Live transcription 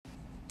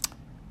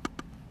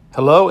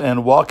Hello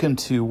and welcome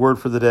to Word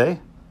for the Day.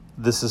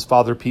 This is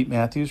Father Pete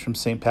Matthews from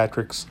St.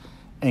 Patrick's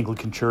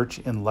Anglican Church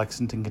in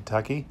Lexington,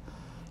 Kentucky.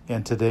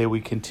 And today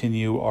we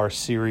continue our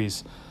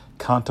series,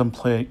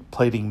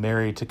 Contemplating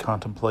Mary to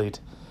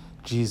Contemplate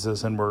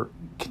Jesus. And we're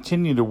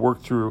continuing to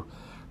work through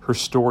her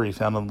story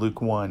found in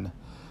Luke 1.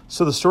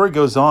 So the story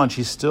goes on.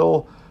 She's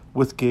still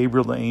with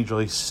Gabriel the angel.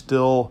 He's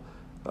still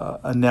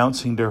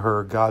announcing to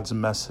her God's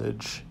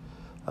message.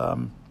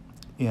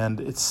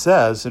 And it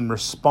says, in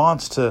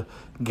response to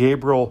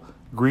Gabriel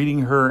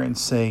greeting her and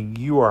saying,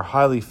 "You are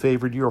highly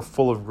favored, you are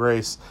full of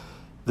grace,"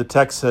 the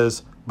text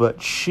says,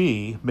 "But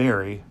she,"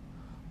 Mary,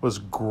 "was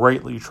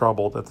greatly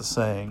troubled at the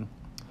saying,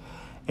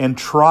 and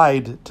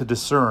tried to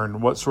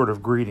discern what sort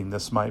of greeting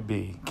this might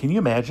be." Can you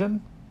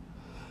imagine?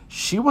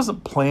 She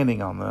wasn't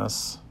planning on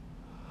this.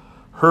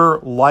 Her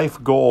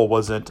life goal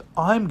wasn't,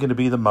 I'm going to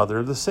be the mother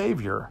of the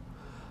Savior.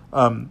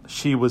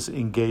 She was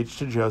engaged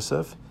to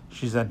Joseph.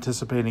 She's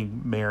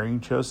anticipating marrying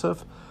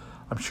Joseph.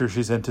 I'm sure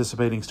she's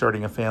anticipating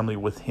starting a family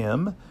with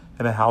him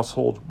and a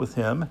household with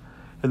him.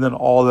 And then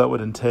all that would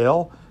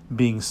entail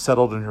being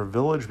settled in her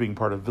village, being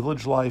part of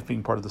village life,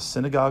 being part of the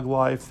synagogue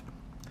life.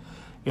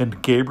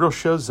 And Gabriel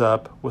shows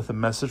up with a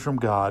message from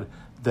God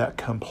that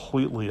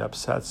completely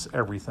upsets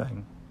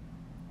everything.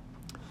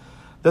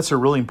 That's a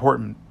really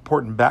important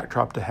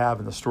backdrop to have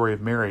in the story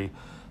of Mary,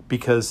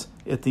 because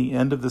at the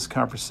end of this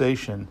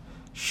conversation,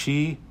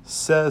 she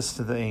says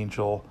to the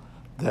angel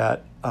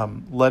that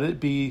let it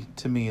be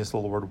to me as the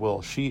Lord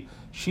will. She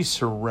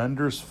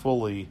surrenders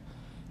fully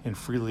and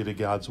freely to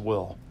God's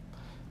will.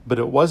 But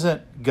it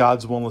wasn't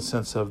God's will in the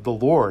sense of the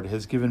Lord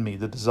has given me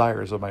the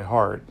desires of my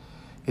heart.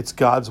 It's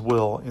God's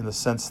will in the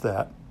sense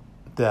that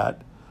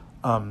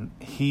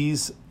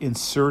He's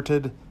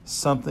inserted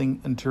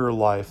something into her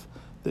life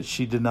that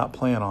she did not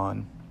plan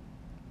on.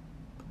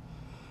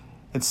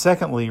 And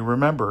secondly,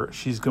 remember,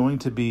 she's going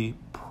to be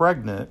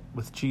pregnant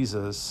with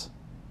Jesus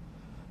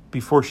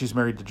before she's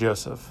married to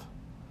Joseph.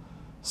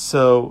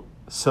 So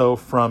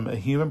from a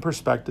human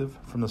perspective,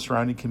 from the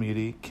surrounding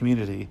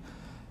community,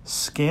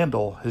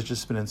 scandal has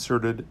just been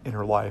inserted in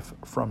her life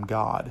from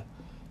God,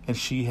 and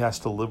she has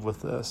to live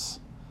with this.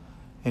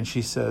 And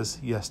she says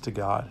yes to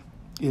God.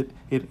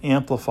 It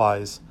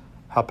amplifies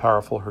how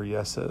powerful her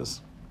yes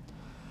is.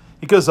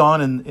 It goes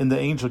on, and the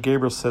angel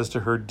Gabriel says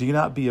to her, "Do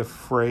not be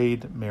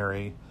afraid,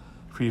 Mary,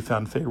 for you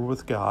found favor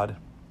with God.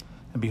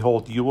 And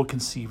behold, you will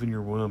conceive in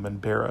your womb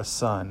and bear a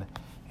son,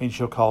 and you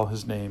shall call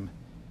his name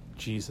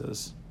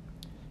Jesus.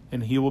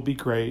 And he will be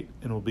great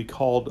and will be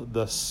called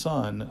the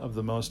Son of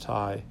the Most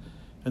High.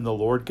 And the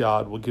Lord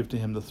God will give to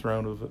him the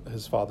throne of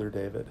his father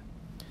David.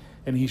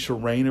 And he shall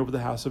reign over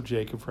the house of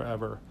Jacob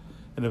forever,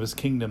 and of his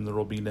kingdom there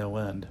will be no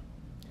end."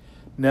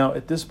 Now,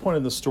 at this point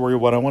in the story,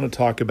 what I want to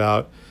talk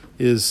about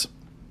is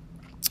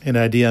an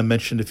idea I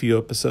mentioned a few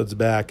episodes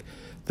back,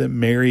 that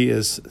Mary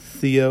is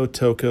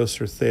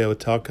Theotokos or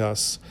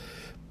Theotokos,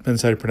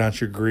 depends how you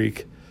pronounce your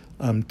Greek,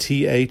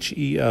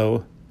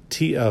 Theotokos.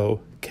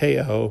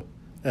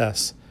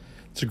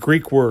 It's a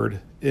Greek word.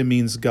 It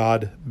means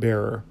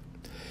God-bearer.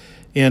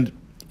 And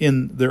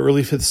in the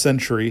early 5th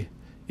century,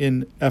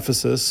 in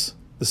Ephesus,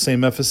 the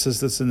same Ephesus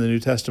that's in the New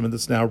Testament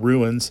that's now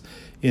ruins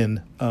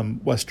in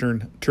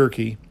Western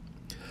Turkey,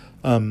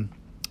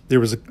 there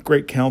was a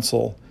great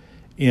council,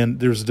 and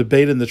there was a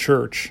debate in the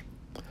church.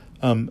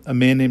 A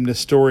man named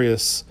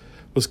Nestorius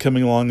was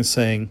coming along and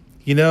saying,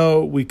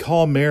 we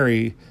call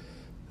Mary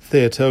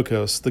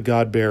Theotokos, the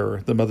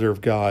God-bearer, the mother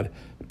of God,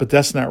 but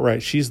that's not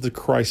right. She's the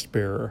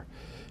Christ-bearer,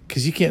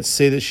 because you can't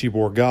say that she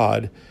bore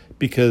God,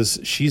 because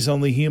she's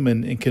only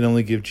human and can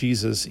only give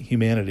Jesus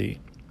humanity.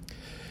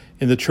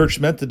 And the church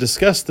met to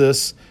discuss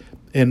this,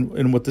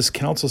 and what this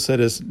council said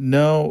is,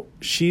 no,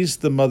 she's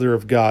the mother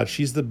of God.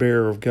 She's the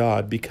bearer of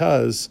God,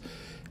 because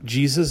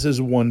Jesus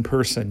is one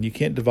person. You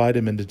can't divide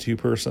him into two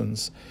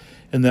persons,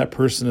 and that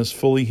person is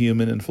fully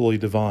human and fully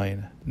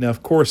divine. Now,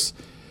 of course,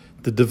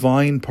 the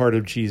divine part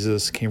of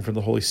Jesus came from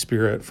the Holy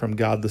Spirit, from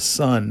God the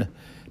Son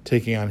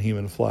taking on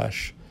human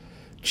flesh.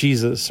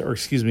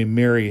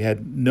 Mary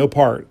had no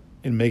part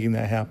in making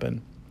that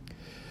happen.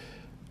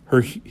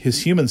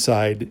 His human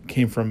side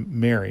came from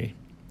Mary.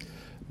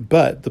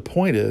 But the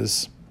point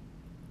is,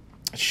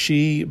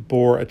 she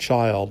bore a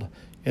child,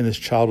 and this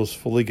child was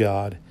fully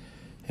God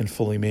and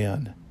fully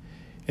man.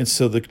 And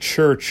so the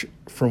church,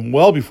 from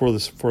well before the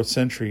 4th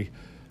century,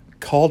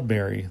 called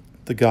Mary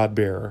the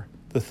God-bearer,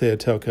 the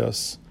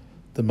Theotokos,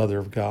 the mother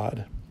of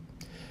God.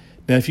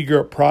 Now, if you grew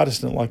up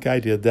Protestant like I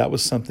did, that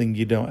was something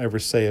you don't ever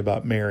say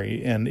about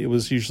Mary. And it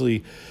was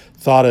usually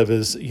thought of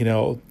as,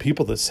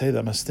 people that say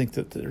that must think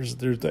that there's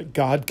that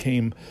God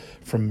came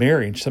from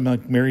Mary, and somehow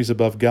Mary's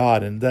above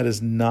God. And that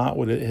is not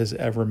what it has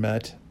ever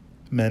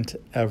meant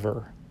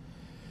ever.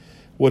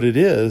 What it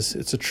is,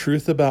 it's a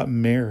truth about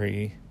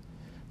Mary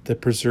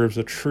that preserves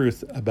a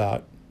truth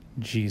about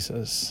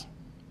Jesus.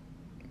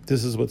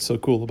 This is what's so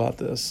cool about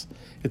this.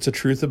 It's a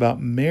truth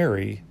about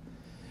Mary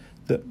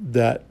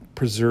that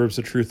preserves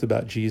the truth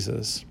about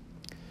Jesus.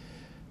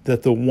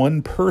 That the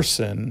one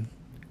person,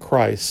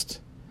 Christ,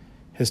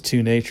 has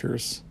two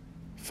natures,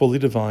 fully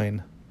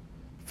divine,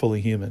 fully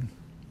human.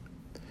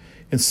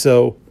 And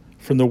so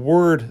from the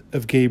word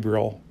of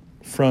Gabriel,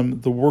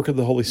 from the work of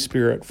the Holy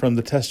Spirit, from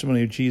the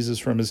testimony of Jesus,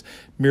 from his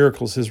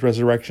miracles, his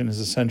resurrection, his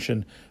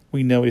ascension,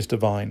 we know he's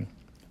divine.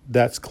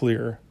 That's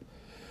clear.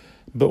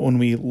 But when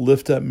we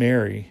lift up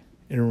Mary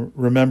and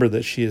remember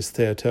that she is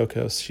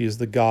Theotokos, she is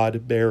the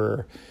God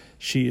bearer,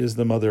 she is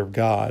the mother of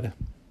God,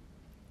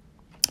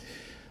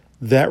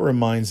 that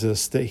reminds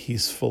us that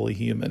he's fully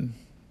human.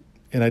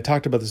 And I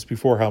talked about this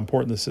before, how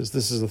important this is.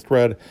 This is a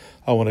thread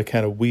I want to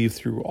kind of weave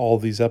through all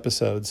these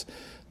episodes,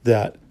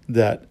 that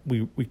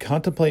we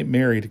contemplate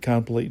Mary to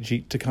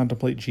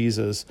contemplate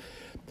Jesus.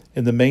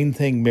 And the main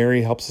thing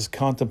Mary helps us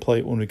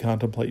contemplate when we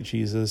contemplate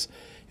Jesus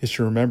is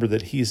to remember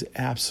that he's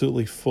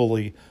absolutely,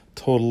 fully,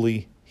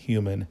 totally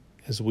human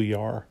as we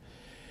are.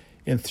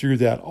 And through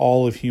that,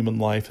 all of human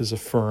life is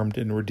affirmed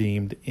and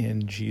redeemed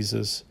in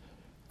Jesus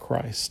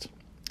Christ.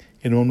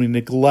 And when we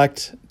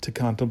neglect to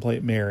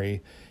contemplate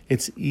Mary,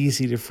 it's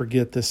easy to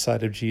forget this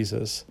side of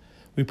Jesus.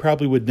 We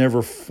probably would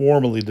never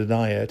formally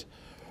deny it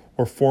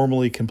or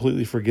formally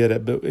completely forget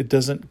it, but it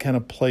doesn't kind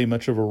of play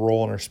much of a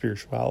role in our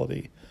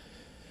spirituality.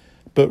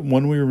 But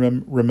when we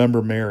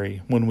remember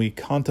Mary, when we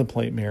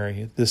contemplate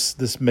Mary,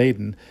 this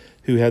maiden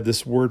who had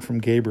this word from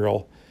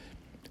Gabriel,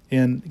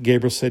 and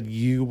Gabriel said,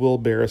 "You will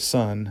bear a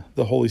son,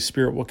 the Holy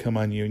Spirit will come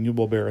on you, and you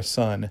will bear a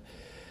son."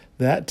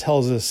 That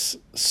tells us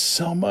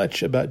so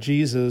much about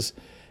Jesus,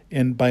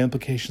 and by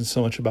implication,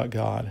 so much about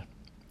God.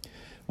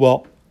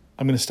 Well,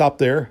 I'm going to stop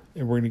there,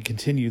 and we're going to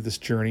continue this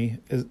journey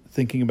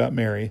thinking about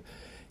Mary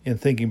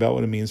and thinking about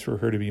what it means for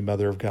her to be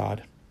Mother of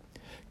God.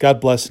 God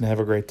bless and have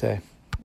a great day.